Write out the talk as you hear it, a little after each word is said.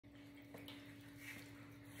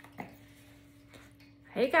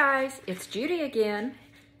Hey guys, it's Judy again,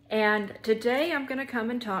 and today I'm going to come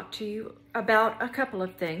and talk to you about a couple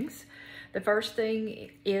of things. The first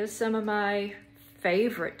thing is some of my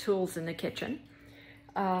favorite tools in the kitchen.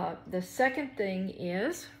 The second thing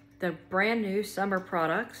is the brand new summer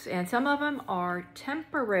products, and some of them are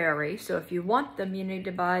temporary, so if you want them, you need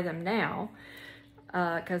to buy them now,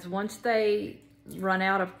 because once they run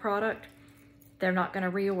out of product, they're not going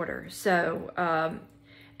to reorder. So,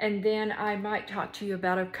 and then I might talk to you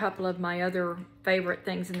about a couple of my other favorite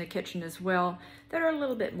things in the kitchen as well that are a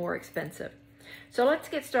little bit more expensive. So let's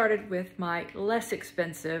get started with my less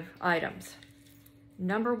expensive items.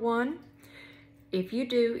 Number one, if you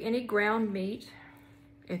do any ground meat,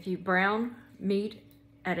 if you brown meat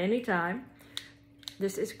at any time,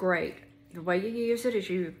 this is great. The way you use it is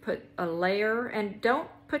you put a layer, and don't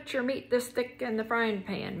put your meat this thick in the frying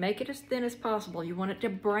pan. Make it as thin as possible. You want it to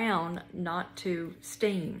brown, not to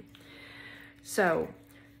steam. So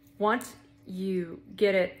once you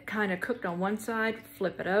get it kind of cooked on one side,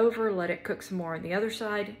 flip it over, let it cook some more on the other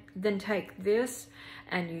side, then take this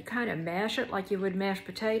and you kind of mash it like you would mashed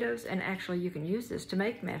potatoes, and actually you can use this to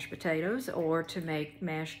make mashed potatoes or to make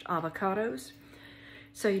mashed avocados.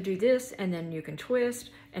 So you do this and then you can twist,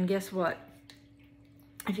 and guess what?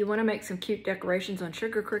 If you want to make some cute decorations on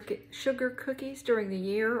sugar cookies during the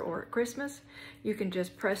year or at Christmas, you can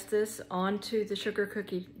just press this onto the sugar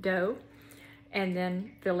cookie dough and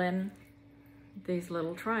then fill in these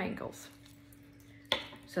little triangles.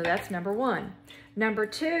 So that's number one. Number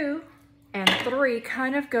two and three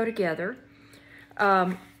kind of go together.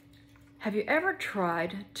 Have you ever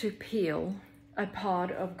tried to peel a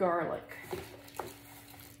pod of garlic?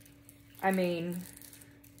 I mean,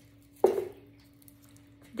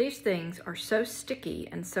 these things are so sticky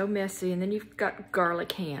and so messy, and then you've got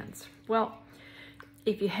garlic hands. Well,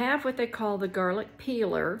 if you have what they call the garlic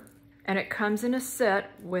peeler, and it comes in a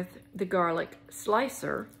set with the garlic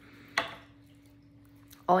slicer,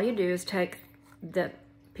 all you do is take the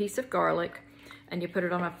piece of garlic and you put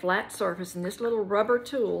it on a flat surface, and this little rubber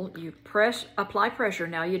tool, you apply pressure.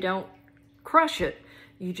 Now you don't crush it,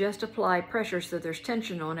 you just apply pressure so there's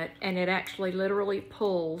tension on it, and it actually literally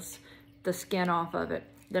pulls the skin off of it.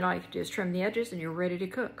 Then all you can do is trim the edges and you're ready to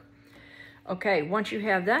cook. Okay, once you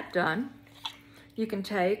have that done, you can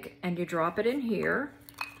take and you drop it in here,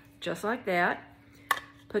 just like that.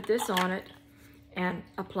 Put this on it and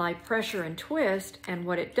apply pressure and twist, and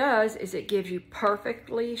what it does is it gives you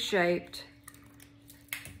perfectly shaped,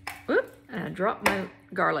 whoop, and I dropped my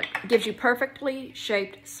garlic. It gives you perfectly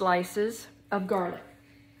shaped slices of garlic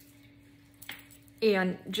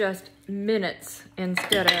in just minutes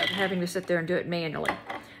instead of having to sit there and do it manually.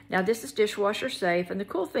 Now this is dishwasher safe, and the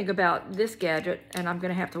cool thing about this gadget, and I'm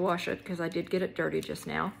gonna have to wash it because I did get it dirty just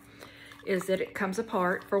now, is that it comes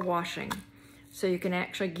apart for washing. So you can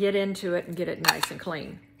actually get into it and get it nice and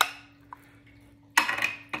clean.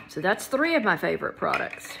 So that's three of my favorite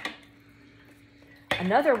products.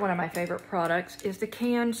 Another one of my favorite products is the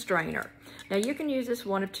can strainer. Now you can use this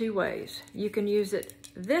one of two ways. You can use it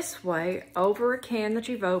this way over a can that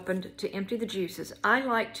you've opened to empty the juices. I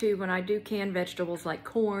like to, when I do canned vegetables like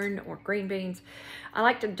corn or green beans, I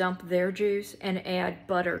like to dump their juice and add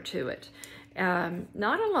butter to it.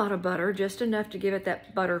 Not a lot of butter, just enough to give it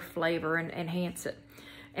that butter flavor and enhance it.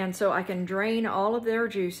 And so I can drain all of their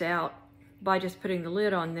juice out by just putting the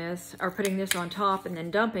lid on this, or putting this on top and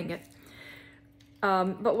then dumping it.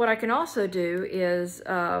 But what I can also do is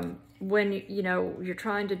when you're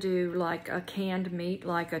trying to do like a canned meat,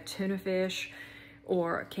 like a tuna fish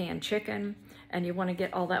or a canned chicken, and you want to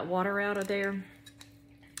get all that water out of there,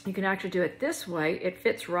 you can actually do it this way. It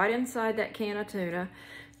fits right inside that can of tuna.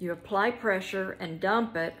 You apply pressure and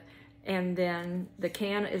dump it, and then the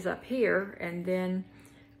can is up here, and then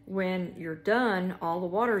when you're done, all the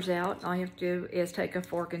water's out. All you have to do is take a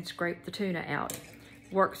fork and scrape the tuna out.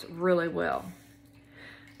 Works really well.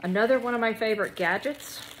 Another one of my favorite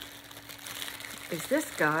gadgets is this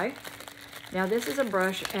guy. Now this is a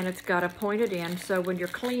brush, and it's got a pointed end, so when you're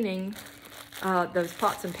cleaning those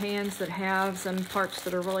pots and pans that have some parts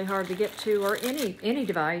that are really hard to get to, or any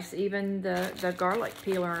device, even the garlic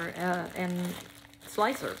peeler and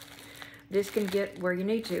slicer, this can get where you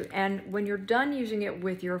need to. And when you're done using it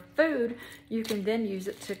with your food, you can then use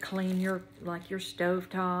it to clean your stove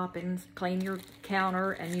top and clean your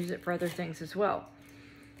counter, and use it for other things as well.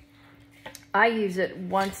 I use it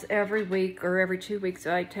once every week or every 2 weeks.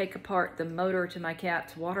 I take apart the motor to my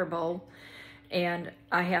cat's water bowl, and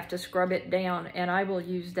I have to scrub it down, and I will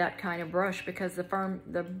use that kind of brush because the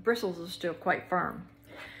bristles are still quite firm.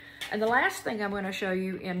 And the last thing I'm going to show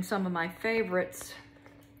you in some of my favorites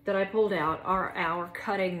that I pulled out are our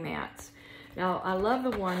cutting mats. Now, I love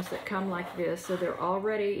the ones that come like this, so they're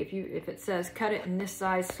already, if it says cut it in this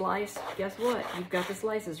size slice, guess what? You've got the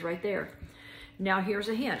slices right there. Now, here's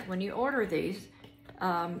a hint. When you order these,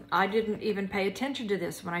 I didn't even pay attention to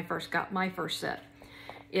this when I first got my first set,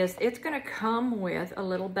 it's gonna come with a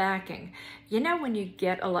little backing. You know when you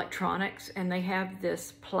get electronics and they have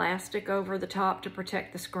this plastic over the top to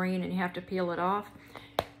protect the screen and you have to peel it off?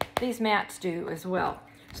 These mats do as well.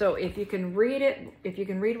 So if you can read it, if you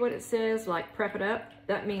can read what it says, like prep it up,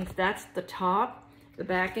 that means that's the top. The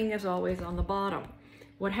backing is always on the bottom.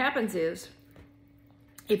 What happens is,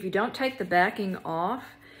 if you don't take the backing off,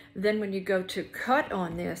 then when you go to cut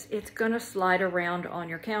on this, it's gonna slide around on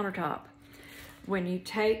your countertop. When you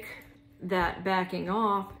take that backing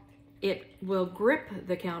off, it will grip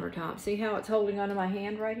the countertop. See how it's holding onto my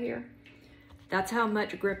hand right here? That's how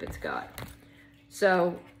much grip it's got.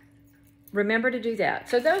 So remember to do that.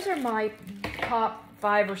 So those are my top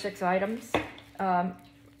 5 or 6 items. I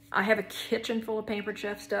have a kitchen full of Pampered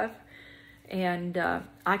Chef stuff, and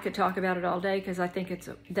I could talk about it all day because I think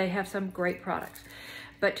they have some great products.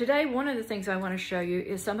 But today, one of the things I want to show you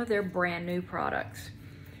is some of their brand new products.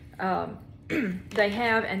 They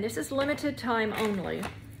have, and this is limited time only,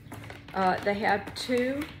 they have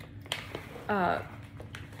 2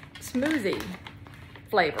 smoothie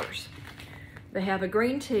flavors. They have a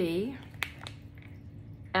green tea,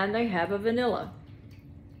 and they have a vanilla.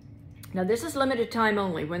 Now this is limited time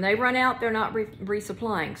only. When they run out, they're not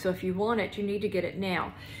resupplying. So if you want it, you need to get it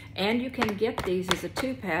now. And you can get these as a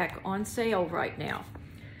 2-pack on sale right now.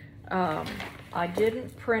 I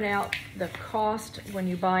didn't print out the cost when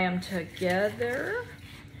you buy them together,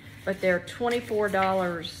 but they're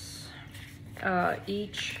 $24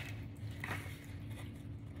 each.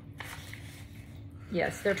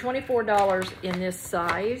 Yes, they're $24 in this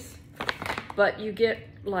size, but you get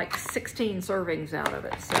like 16 servings out of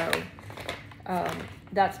it, so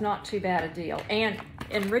that's not too bad a deal. And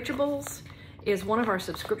Enrichables is one of our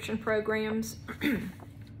subscription programs.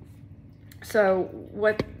 So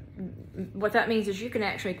what that means is you can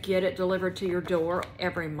actually get it delivered to your door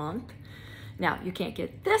every month. Now, you can't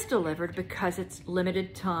get this delivered because it's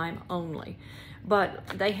limited time only. But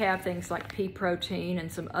they have things like pea protein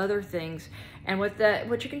and some other things. And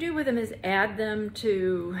what you can do with them is add them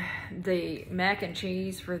to the mac and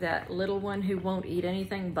cheese for that little one who won't eat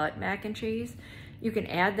anything but mac and cheese. You can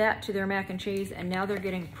add that to their mac and cheese, and now they're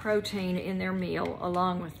getting protein in their meal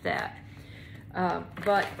along with that.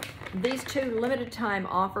 But these 2 limited time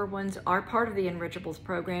offer ones are part of the Enrichables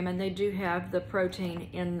program, and they do have the protein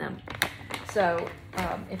in them. So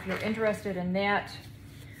if you're interested in that,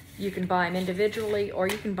 you can buy them individually, or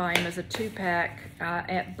you can buy them as a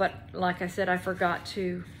 2-pack. But like I said, I forgot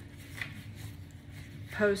to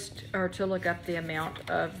post or to look up the amount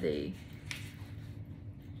of the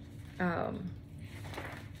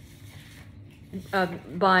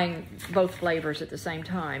buying both flavors at the same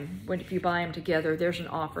time. If you buy them together, there's an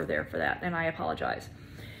offer there for that, and I apologize.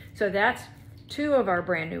 So that's 2 of our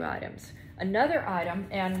brand new items. Another item,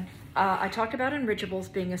 and I talked about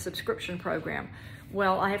Enrichables being a subscription program.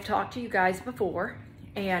 Well, I have talked to you guys before,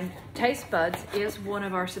 and Taste Buds is one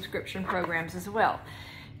of our subscription programs as well.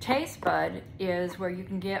 Taste Bud is where you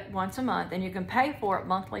can get once a month, and you can pay for it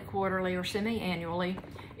monthly, quarterly, or semi-annually.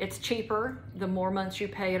 It's cheaper the more months you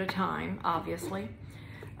pay at a time, obviously.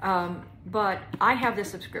 But I have this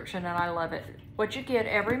subscription, and I love it. What you get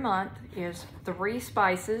every month is 3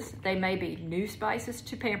 spices. They may be new spices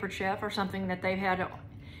to Pampered Chef or something that they've had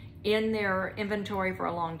in their inventory for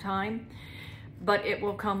a long time. But it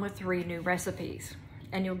will come with 3 new recipes,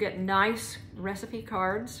 and you'll get nice recipe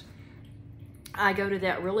cards. I go to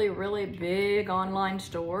that really, really big online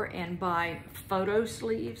store and buy photo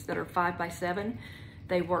sleeves that are 5x7.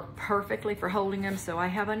 They work perfectly for holding them, so I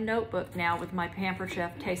have a notebook now with my Pampered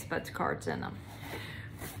Chef Taste Buds cards in them.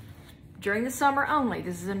 During the summer only,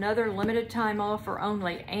 this is another limited time offer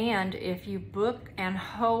only, and if you book and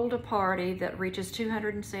hold a party that reaches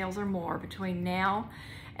 200 in sales or more between now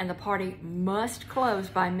and the party must close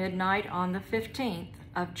by midnight on the 15th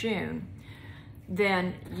of June,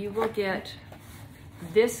 then you will get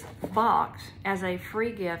this box as a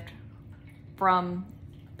free gift from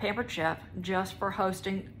Pampered Chef just for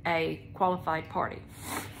hosting a qualified party.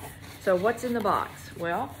 So what's in the box?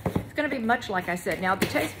 Well, it's going to be much like I said. Now, the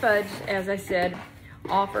Taste Buds, as I said,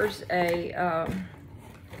 offers a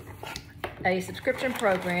subscription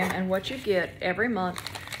program, and what you get every month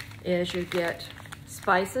is you get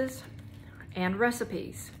spices and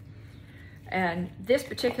recipes. And this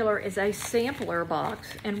particular is a sampler box,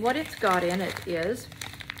 and what it's got in it is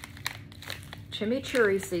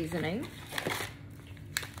chimichurri seasoning,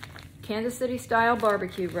 Kansas City style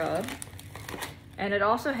barbecue rub, And it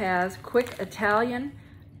also has quick Italian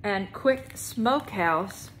and quick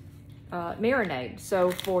smokehouse marinade.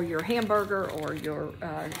 So for your hamburger or your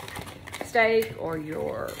steak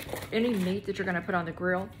or any meat that you're gonna put on the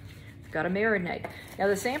grill, it's got a marinade. Now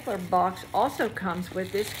the sampler box also comes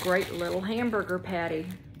with this great little hamburger patty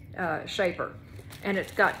shaper. And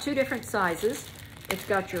it's got 2 different sizes. It's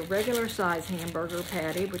got your regular size hamburger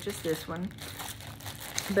patty, which is this one,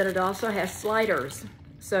 but it also has sliders.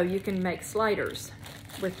 So you can make sliders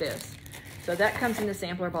with this. So that comes in the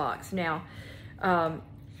sampler box. Now,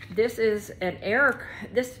 this is an error.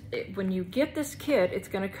 When you get this kit, it's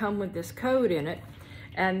gonna come with this code in it,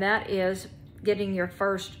 and that is getting your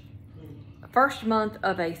first month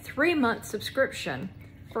of a 3-month subscription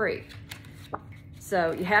free.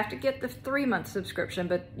 So you have to get the 3-month subscription,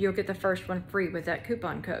 but you'll get the first one free with that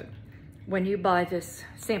coupon code when you buy this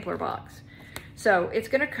sampler box. So it's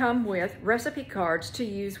gonna come with recipe cards to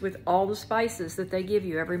use with all the spices that they give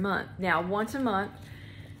you every month. Now, once a month,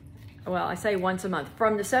 well, I say once a month,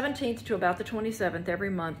 from the 17th to about the 27th every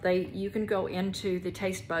month, you can go into the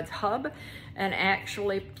Taste Buds Hub and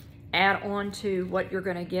actually add on to what you're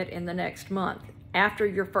gonna get in the next month. After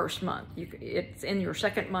your first month, it's in your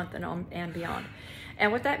second month and beyond.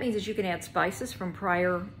 And what that means is you can add spices from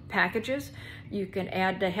prior packages. You can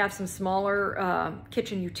add, they have some smaller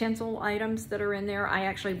kitchen utensil items that are in there. I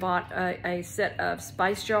actually bought a set of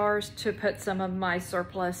spice jars to put some of my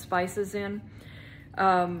surplus spices in.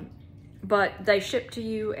 But they ship to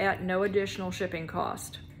you at no additional shipping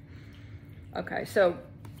cost. Okay, so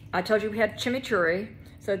I told you we had chimichurri.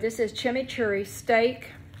 So this is chimichurri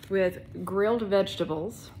steak with grilled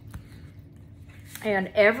vegetables. And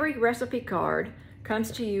every recipe card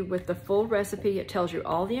comes to you with the full recipe. It tells you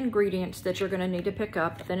all the ingredients that you're gonna need to pick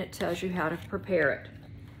up, then it tells you how to prepare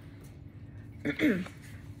it.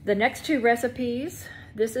 The next 2 recipes,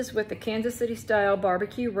 this is with the Kansas City style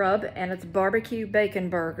barbecue rub, and it's barbecue bacon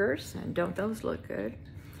burgers, and don't those look good?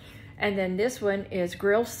 And then this one is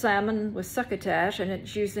grilled salmon with succotash, and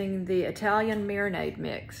it's using the Italian marinade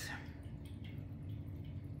mix.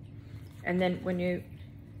 And then when you,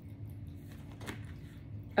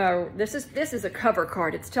 this is a cover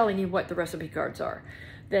card. It's telling you what the recipe cards are.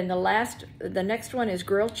 Then the next one is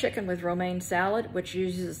grilled chicken with romaine salad, which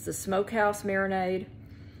uses the smokehouse marinade.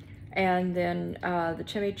 And then the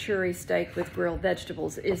chimichurri steak with grilled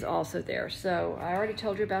vegetables is also there. So I already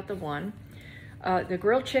told you about the one. The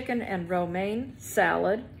grilled chicken and romaine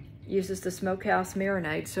salad uses the smokehouse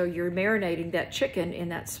marinade. So you're marinating that chicken in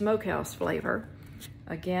that smokehouse flavor.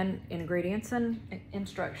 Again, ingredients and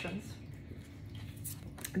instructions.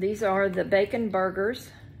 These are the bacon burgers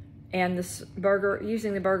and this burger,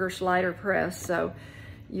 using the burger slider press. So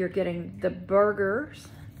you're getting the burgers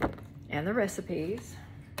and the recipes.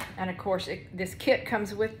 And of course, this kit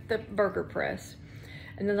comes with the burger press.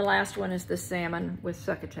 And then the last one is the salmon with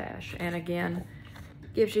succotash. And again,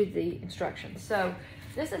 gives you the instructions. So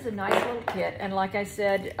this is a nice little kit. And like I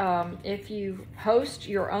said, if you host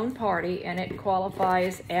your own party and it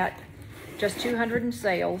qualifies at just $200 in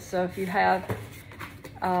sales. So if you have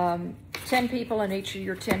 10 people and each of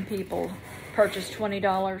your 10 people purchase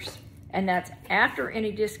 $20, and that's after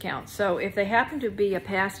any discount. So if they happen to be a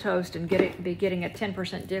past host and be getting a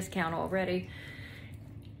 10% discount already,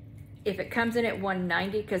 if it comes in at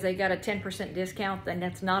 $190 because they got a 10% discount, then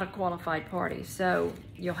that's not a qualified party. So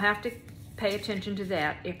you'll have to pay attention to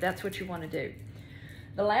that if that's what you want to do.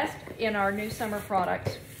 The last in our new summer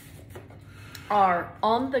products are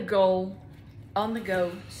on-the-go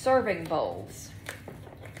serving bowls.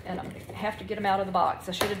 And I have to get them out of the box.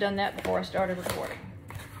 I should have done that before I started recording.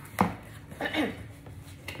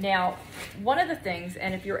 Now, one of the things,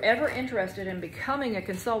 and if you're ever interested in becoming a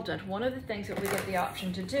consultant, one of the things that we get the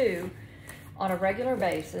option to do on a regular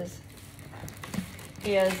basis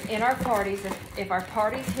is in our parties, if our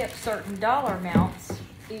parties hit certain dollar amounts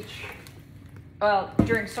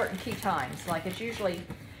during certain key times, like it's usually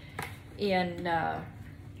in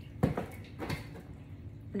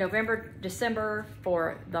November, December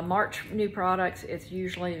for the March new products. It's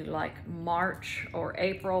usually like March or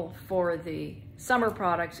April for the summer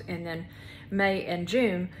products, and then May and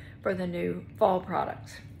June for the new fall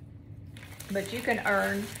products. But you can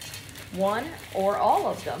earn one or all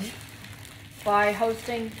of them by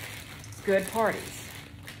hosting good parties.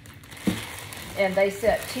 And they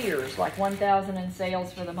set tiers, like 1,000 in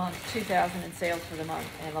sales for the month, 2,000 in sales for the month,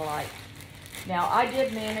 and the like. Now, I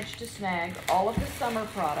did manage to snag all of the summer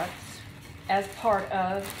products as part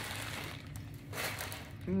of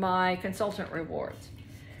my consultant rewards.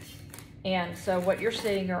 And so what you're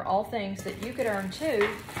seeing are all things that you could earn too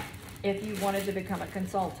if you wanted to become a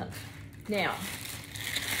consultant. Now,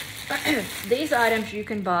 These items you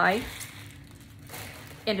can buy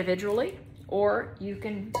individually or you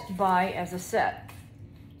can buy as a set.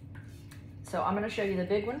 So I'm going to show you the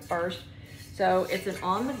big one first. So it's an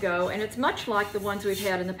on the go, and it's much like the ones we've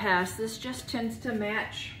had in the past. This just tends to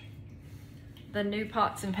match the new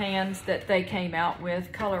pots and pans that they came out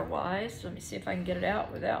with color-wise. Let me see if I can get it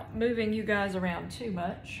out without moving you guys around too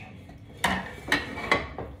much.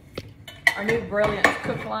 Our new Brilliant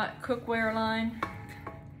cookware line,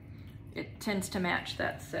 it tends to match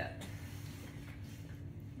that set.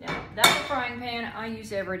 Now, that's a frying pan I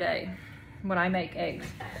use every day when I make eggs.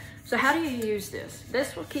 So how do you use this?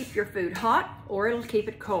 This will keep your food hot or it'll keep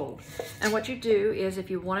it cold. And what you do is if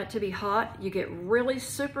you want it to be hot, you get really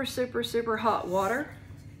super, super, super hot water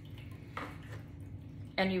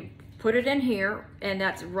and you put it in here, and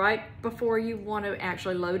that's right before you want to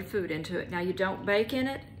actually load food into it. Now you don't bake in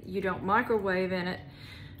it, you don't microwave in it.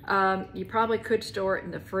 You probably could store it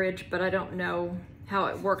in the fridge, but I don't know how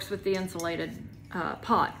it works with the insulated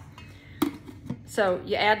pot. So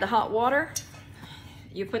you add the hot water,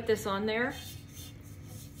 you put this on there,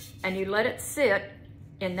 and you let it sit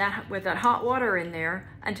in that with that hot water in there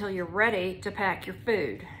until you're ready to pack your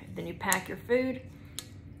food. Then you pack your food,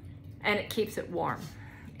 and it keeps it warm.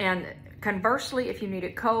 And conversely, if you need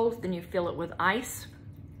it cold, then you fill it with ice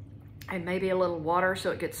and maybe a little water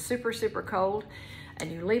so it gets super, super cold,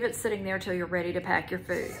 and you leave it sitting there till you're ready to pack your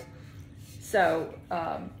food. So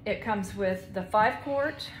it comes with the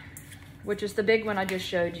 5-quart, which is the big one I just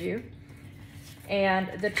showed you,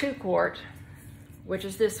 and the 2-quart, which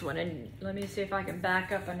is this one. And let me see if I can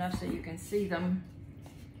back up enough so you can see them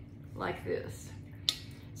like this.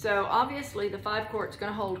 So obviously the 5-quart is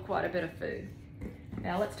going to hold quite a bit of food.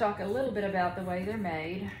 Now let's talk a little bit about the way they're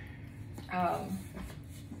made.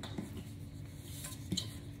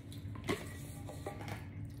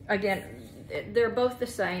 Again, they're both the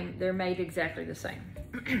same. They're made exactly the same.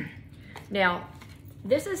 Now,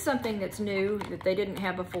 this is something that's new that they didn't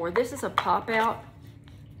have before. This is a pop-out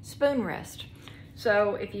spoon rest.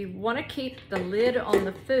 So if you want to keep the lid on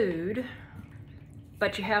the food,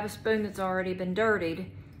 but you have a spoon that's already been dirtied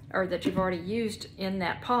or that you've already used in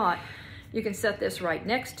that pot, you can set this right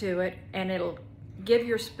next to it, and it'll give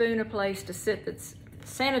your spoon a place to sit that's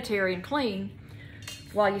sanitary and clean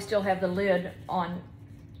while you still have the lid on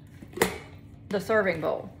the serving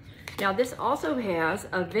bowl. Now this also has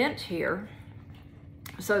a vent here,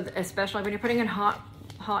 so especially when you're putting in hot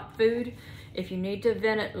food, if you need to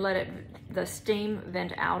vent it, let the steam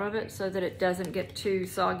vent out of it so that it doesn't get too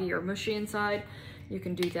soggy or mushy inside. You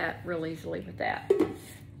can do that real easily with that.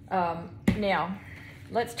 Now,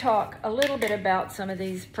 let's talk a little bit about some of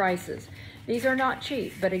these prices. These are not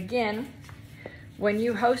cheap, but again, when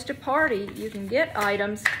you host a party, you can get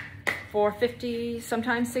items for 50,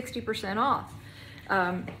 sometimes 60% off.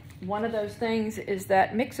 One of those things is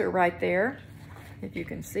that mixer right there, if you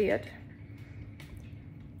can see it.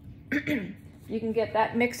 You can get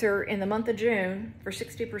that mixer in the month of June for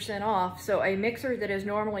 60% off. So a mixer that is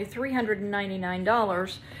normally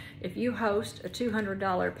 $399, if you host a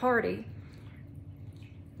 $200 party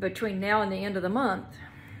between now and the end of the month,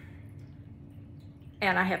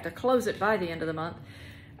 and I have to close it by the end of the month,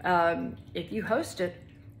 if you host it,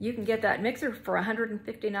 you can get that mixer for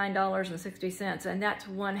 $159.60, and that's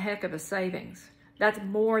one heck of a savings. That's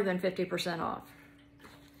more than 50% off.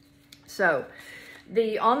 So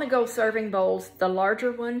the on-the-go serving bowls, the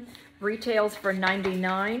larger one retails for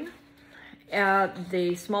 $99.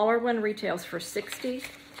 The smaller one retails for $60.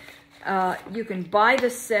 You can buy the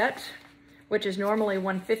set, which is normally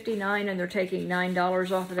 $159, and they're taking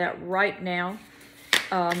 $9 off of that right now,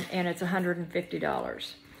 and it's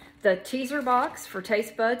 $150. The teaser box for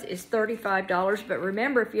taste buds is $35, but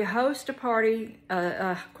remember, if you host a party,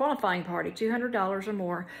 a qualifying party, $200 or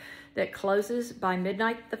more, that closes by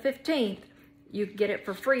midnight the 15th, you get it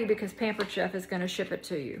for free because Pampered Chef is going to ship it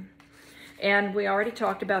to you. And we already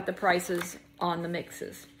talked about the prices on the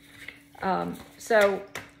mixes. So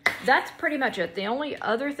that's pretty much it. The only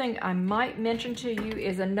other thing I might mention to you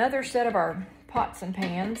is another set of our pots and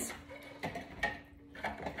pans.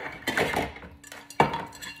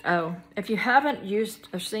 Oh, if you haven't used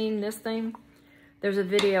or seen this thing, there's a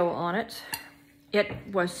video on it. It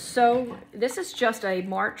was so, this is just a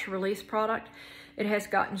March release product. It has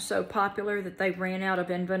gotten so popular that they ran out of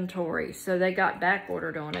inventory, so they got back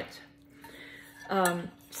ordered on it.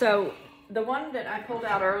 So the one that I pulled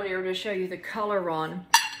out earlier to show you the color on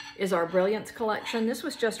is our Brilliance collection. This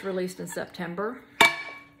was just released in September,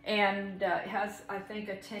 and it has, I think,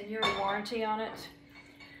 a 10-year warranty on it.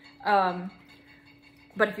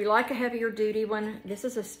 But if you like a heavier duty one, this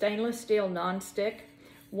is a stainless steel non-stick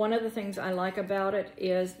One of the things I like about it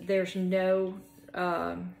is there's no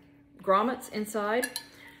grommets inside.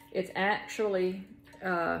 It's actually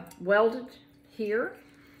welded here,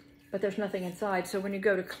 but there's nothing inside. So when you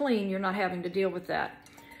go to clean, you're not having to deal with that.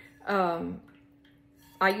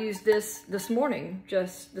 I used this morning,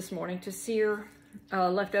 just this morning, to sear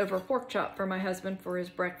leftover pork chop for my husband for his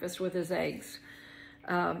breakfast with his eggs.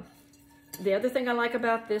 The other thing I like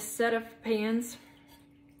about this set of pans,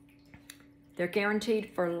 they're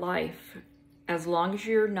guaranteed for life as long as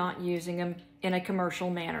you're not using them in a commercial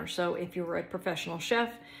manner. So if you're a professional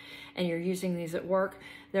chef and you're using these at work,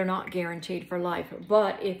 they're not guaranteed for life.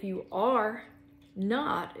 But if you are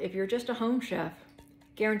not, if you're just a home chef,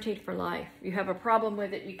 guaranteed for life. You have a problem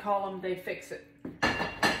with it, you call them, they fix it.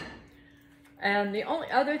 And the only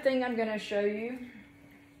other thing I'm going to show you,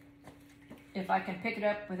 if I can pick it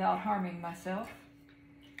up without harming myself,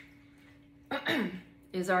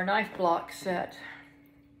 is our knife block set.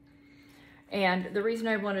 And the reason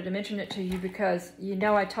I wanted to mention it to you, because you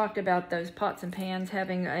know I talked about those pots and pans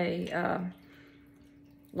having a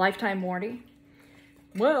lifetime warranty.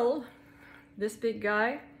 Well, this big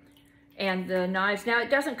guy and the knives, now it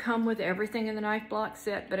doesn't come with everything in the knife block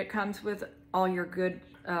set, but it comes with all your good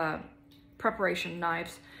preparation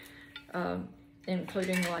knives,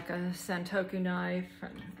 including like a Santoku knife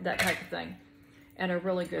and that type of thing, and a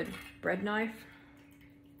really good bread knife.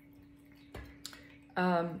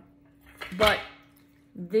 But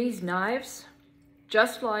these knives,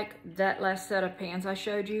 just like that last set of pans I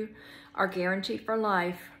showed you, are guaranteed for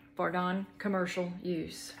life for non-commercial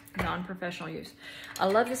use, non-professional use. I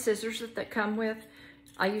love the scissors that come with.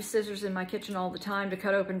 I use scissors in my kitchen all the time to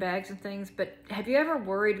cut open bags and things, but have you ever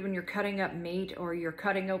worried when you're cutting up meat or you're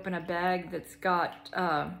cutting open a bag that's got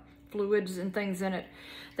fluids and things in it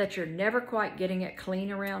that you're never quite getting it clean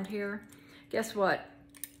around here? Guess what?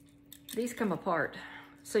 These come apart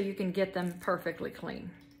so you can get them perfectly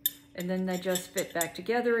clean. And then they just fit back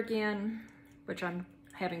together again, which I'm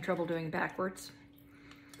having trouble doing backwards.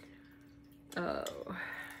 Oh,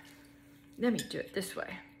 let me do it this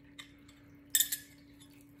way.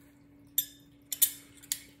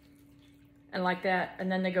 And like that,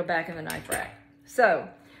 and then they go back in the knife rack. So,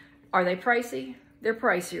 are they pricey? They're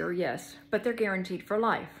pricier, yes, but they're guaranteed for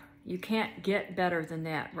life. You can't get better than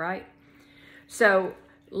that, right? So,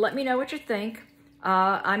 let me know what you think.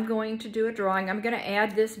 I'm going to do a drawing. I'm going to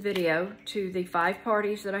add this video to the 5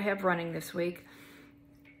 parties that I have running this week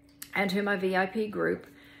and to my VIP group.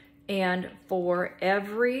 And for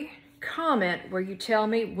every comment where you tell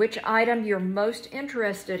me which item you're most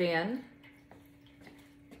interested in,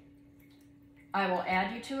 I will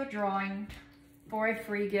add you to a drawing for a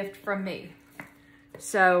free gift from me.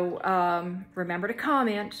 So remember to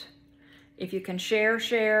comment. If you can share,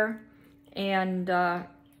 share. And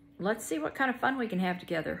let's see what kind of fun we can have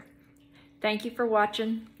together. Thank you for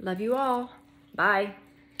watching. Love you all. Bye.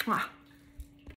 Mwah.